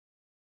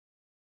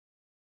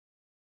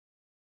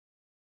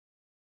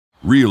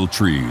Real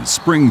Trees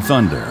Spring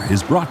Thunder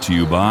is brought to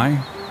you by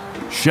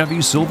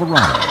Chevy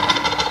Silverado,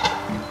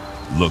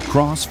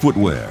 Lacrosse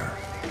Footwear,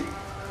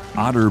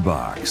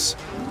 Otterbox,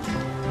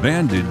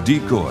 Banded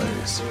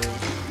Decoys,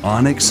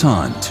 Onyx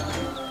Hunt,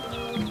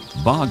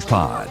 Bog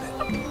Pod,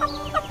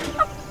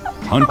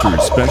 Hunter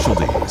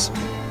Specialties,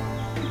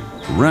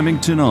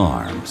 Remington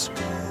Arms,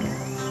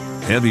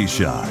 Heavy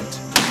Shot,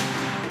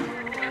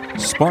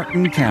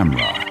 Spartan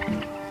Camera,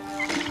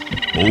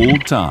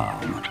 Old Tom,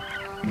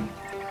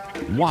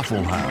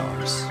 Waffle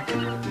House,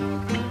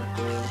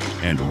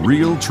 and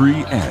Real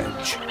Tree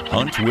Edge.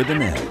 Hunt with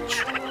an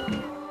edge.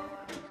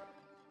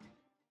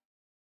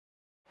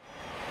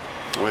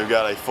 We've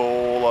got a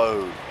full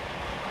load.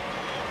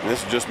 And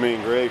this is just me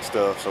and Greg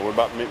stuff. So we're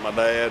about to meet my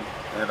dad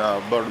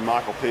at Brother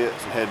Michael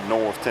Pitts and head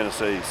north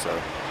Tennessee.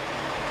 So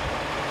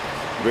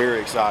very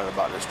excited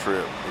about this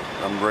trip.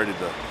 I'm ready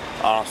to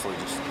honestly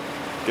just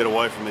get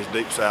away from these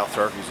deep south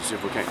turkeys and see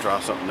if we can't try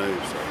something new.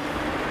 So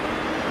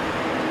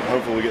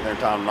hopefully we get there in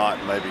time tonight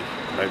and maybe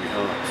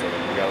hunt. So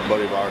we got a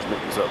buddy of ours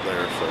meeting us up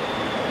there. So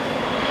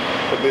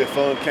it'll be a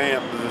fun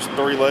camp. There's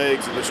 3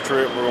 legs of this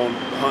trip. We're going to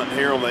hunt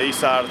here on the east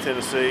side of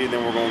Tennessee.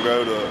 Then we're going to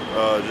go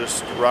to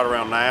just right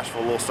around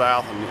Nashville, a little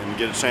south, and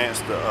get a chance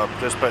to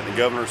participate in the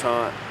governor's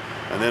hunt.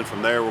 And then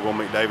from there, we're going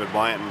to meet David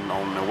Blanton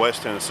on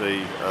West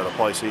Tennessee at a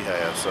place he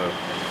has. So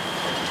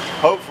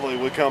hopefully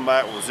we come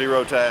back with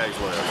 0 tags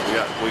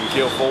left. We can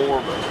kill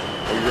 4, but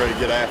we're ready to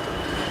get after it.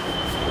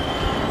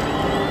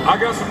 I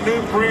got some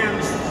new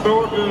friends,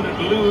 Thornton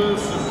and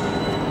Lewis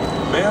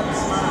and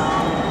Betts.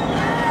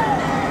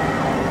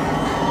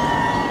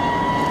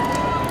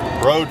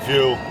 Road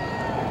fuel.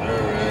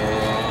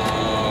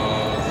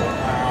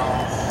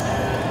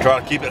 Try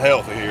to keep it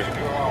healthy here.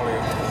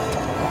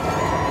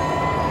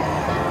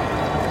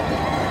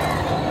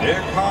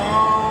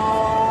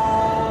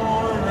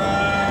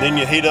 Then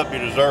you heat up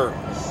your dessert.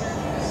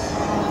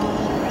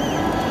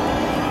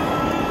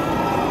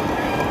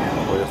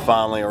 We have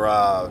finally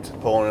arrived,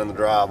 pulling in the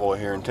driveway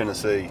here in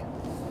Tennessee.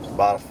 It's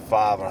about a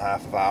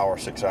 5.5 hour,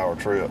 6 hour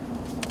trip.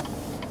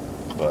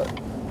 But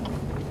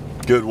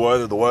good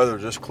weather. The weather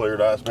just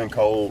cleared out. It's been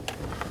cold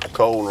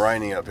and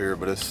rainy up here,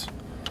 but it's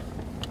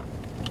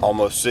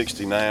almost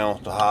 60 now.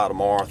 The high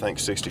tomorrow, I think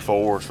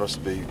 64. It's supposed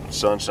to be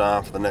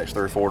sunshine for the next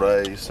 3 or 4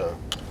 days. So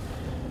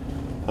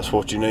that's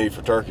what you need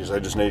for turkeys. They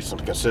just need some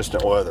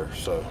consistent weather.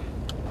 So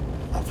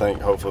I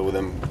think hopefully with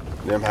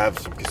them having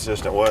some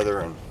consistent weather,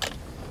 and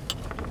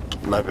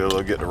maybe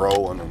they'll get to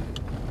rolling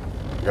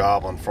and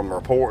gobbling. From the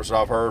reports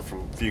I've heard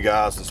from a few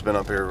guys that's been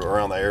up here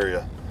around the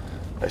area,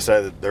 they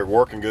say that they're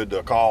working good to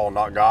a call,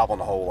 not gobbling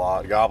a whole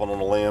lot. Gobbling on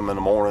a limb in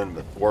the morning,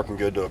 but working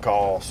good to a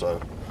call.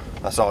 So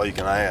that's all you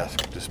can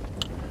ask. Just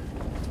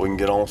if we can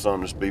get on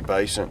something, just be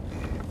patient,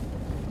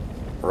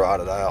 ride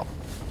it out.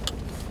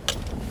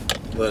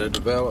 Let it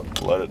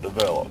develop. Let it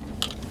develop.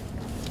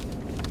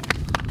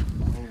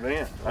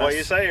 Man, What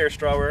you say here,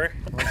 Strawberry?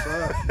 What's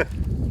up?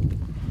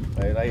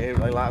 They like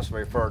to be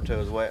referred to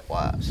as wet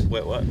wipes.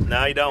 Wet what?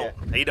 No, he don't.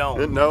 Yeah. He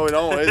don't. No, he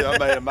don't either. I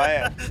made him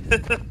mad.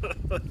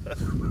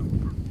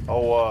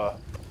 Oh,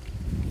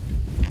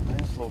 man,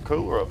 it's a little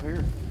cooler up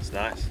here. It's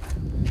nice.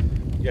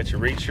 You got your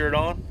Reed shirt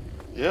on?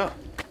 Yeah,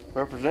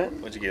 represent.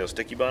 What'd you get, a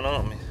sticky bun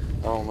on me?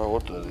 I don't know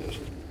what that is.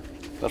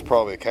 That's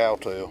probably a cow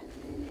tail.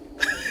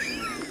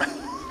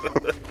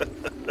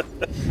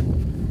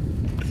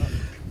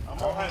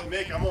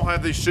 Mick, I'm gonna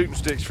have these shooting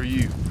sticks for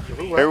you.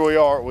 Here we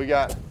are. We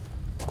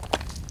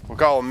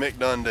call him Mick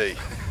Dundee.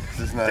 That's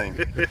his name.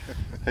 He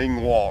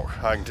can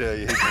walk. I can tell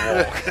you, he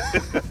can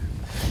walk.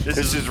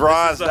 This is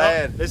Ryan's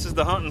dad. This is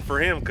the hunting for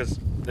him because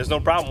there's no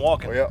problem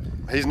walking. Well, yep.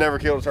 He's never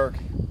killed a turkey.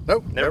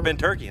 Nope. Never been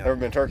turkey hunting. Never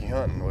been turkey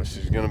hunting, which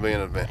is going to be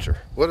an adventure.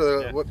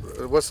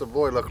 What's the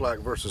boy look like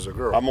versus a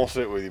girl? I'm gonna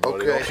sit with you,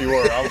 buddy. Okay. Don't you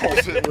worry. I'm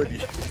gonna sit with you.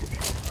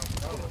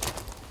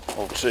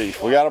 Oh, Chief.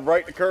 We got to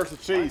break the curse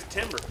of Chief.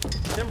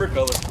 Timber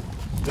color.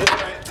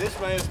 This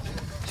man.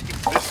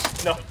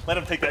 No, let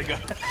him take that gun.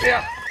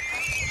 Yeah.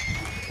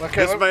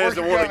 Okay, This man's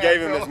the one that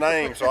gave him his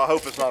name, so I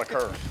hope it's not a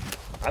curse.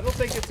 I don't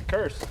think it's a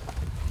curse.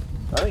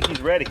 I think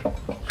he's ready.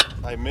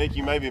 Hey, Mick,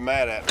 you may be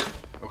mad at me.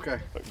 Okay.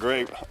 But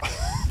Greg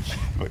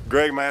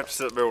may have to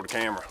sit there with the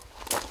camera.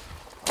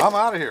 I'm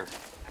out of here.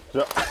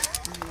 Yeah.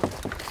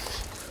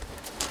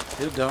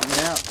 He'll dump me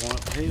out one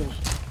up the hills.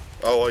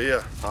 Oh, well,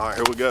 yeah. All right,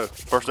 here we go.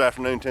 First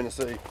afternoon,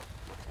 Tennessee.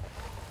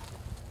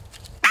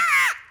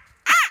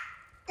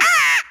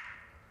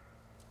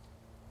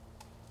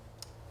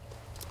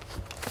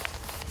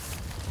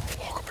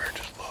 Walk up here and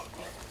just look.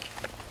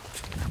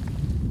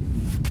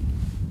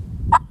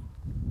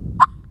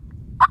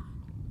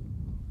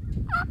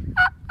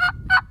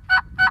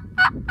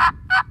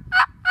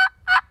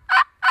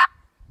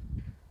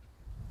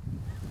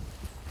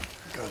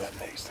 Go that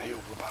next hill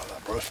by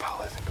that brush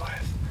pile in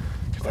glass.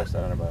 That's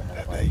down there by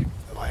That day,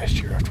 last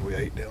year after we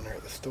ate down there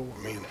at the store,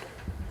 me and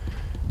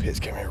Pitts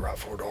came here right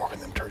before dark,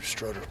 and them turkey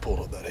strutters pulled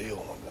up that hill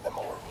and went to them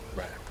hardwoods.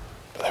 Right.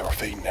 But they were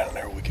feeding down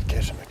there. We could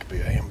catch them. It could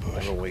be an ambush.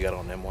 Remember when we got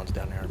on them ones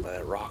down there by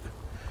that rock?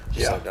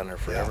 Yeah. Sat down there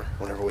forever. Yeah.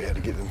 Whenever we had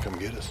to get them to come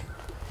get us.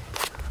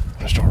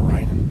 And it started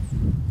raining.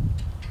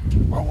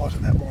 Where was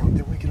it that morning?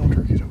 Did we get on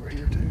turkeys over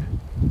here too?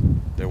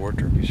 There were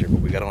turkeys here,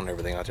 but we got on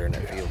everything out there in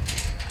that field.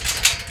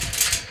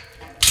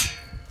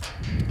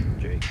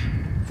 Jake.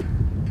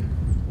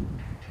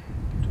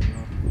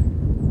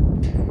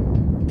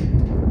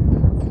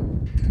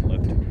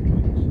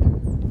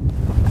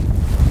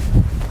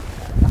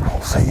 I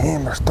don't see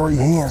him. There's 3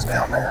 hens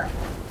down there.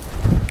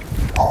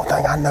 Only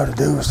thing I know to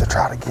do is to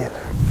try to get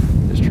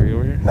this tree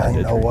over here? There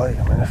ain't no way.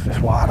 I mean, it's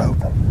just wide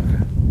open.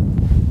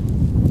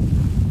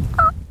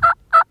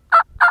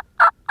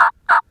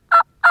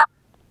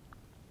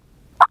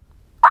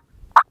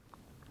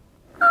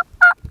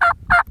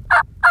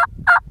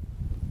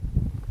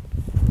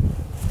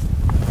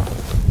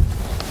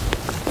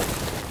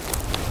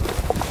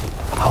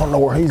 I don't know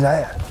where he's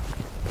at.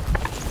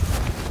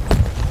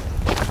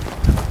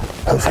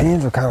 Those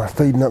hens are kind of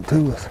feeding up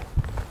to us,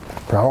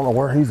 but I don't know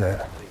where he's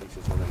at. I think he's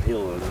just on that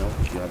hill,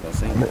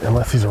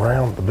 Unless he's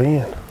around the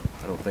bend.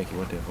 I don't think he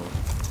went that far.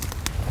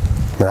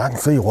 I mean, I can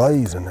see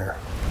waves in there.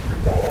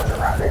 The hens are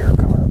right here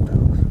coming up to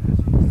us.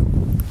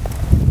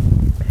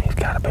 He's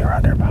got to be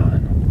right there behind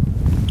him.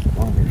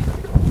 One of these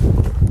stay close.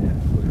 Yeah,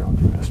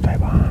 just stay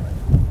behind him.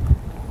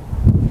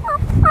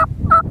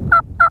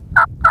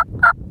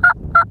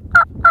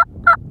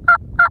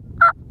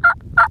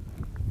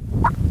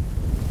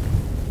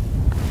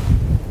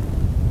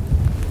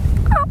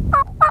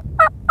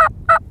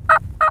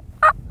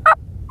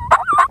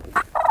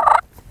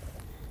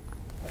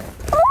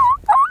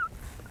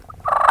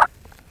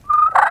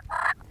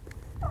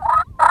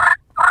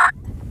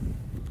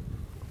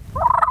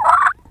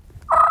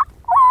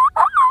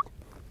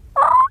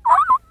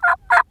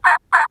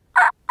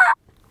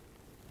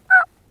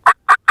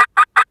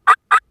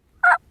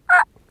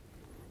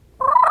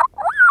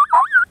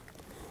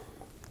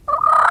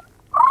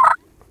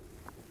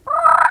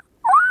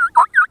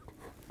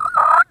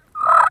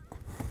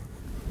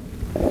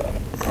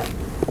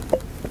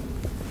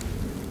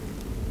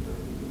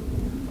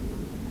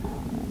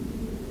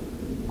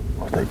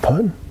 Was they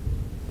putting?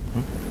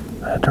 Hmm?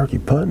 That turkey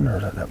putting, or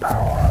is that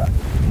power line?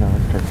 No,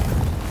 it's turkey.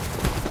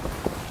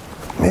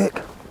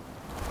 Mick,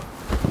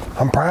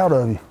 I'm proud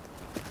of you.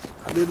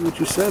 I did what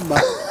you said,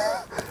 Mike.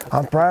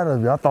 I'm proud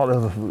of you. I thought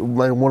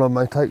one of them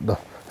may take the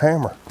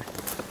hammer.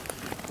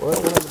 Well,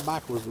 the one in the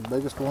back was the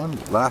biggest one,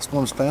 last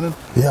one standing.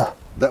 Yeah.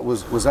 That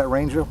was that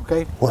Ranger,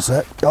 okay? What's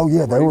that? Oh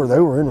yeah, they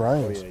were in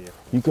range. Oh, yeah.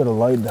 You could have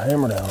laid the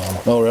hammer down on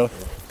them. Oh, really?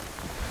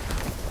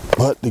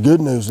 But the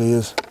good news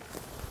is,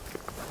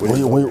 we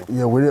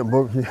didn't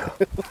book. Yeah,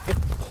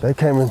 they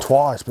came in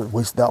twice, but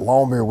that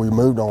long bear we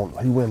moved on,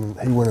 he went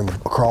in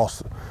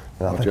across,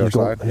 and I think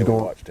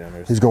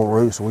he's going to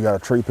roost. So we got a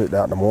tree picked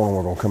out in the morning.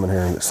 We're going to come in here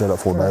and get set up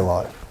for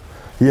daylight.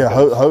 Yeah,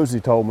 Hosey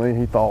told me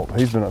he's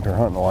been up here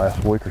hunting the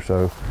last week or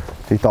so.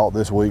 He thought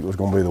this week was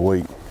going to be the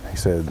week. He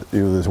said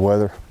either this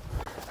weather,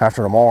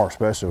 after tomorrow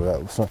especially,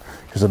 because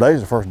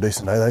today's the first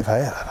decent day they've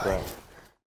had. I think. Right.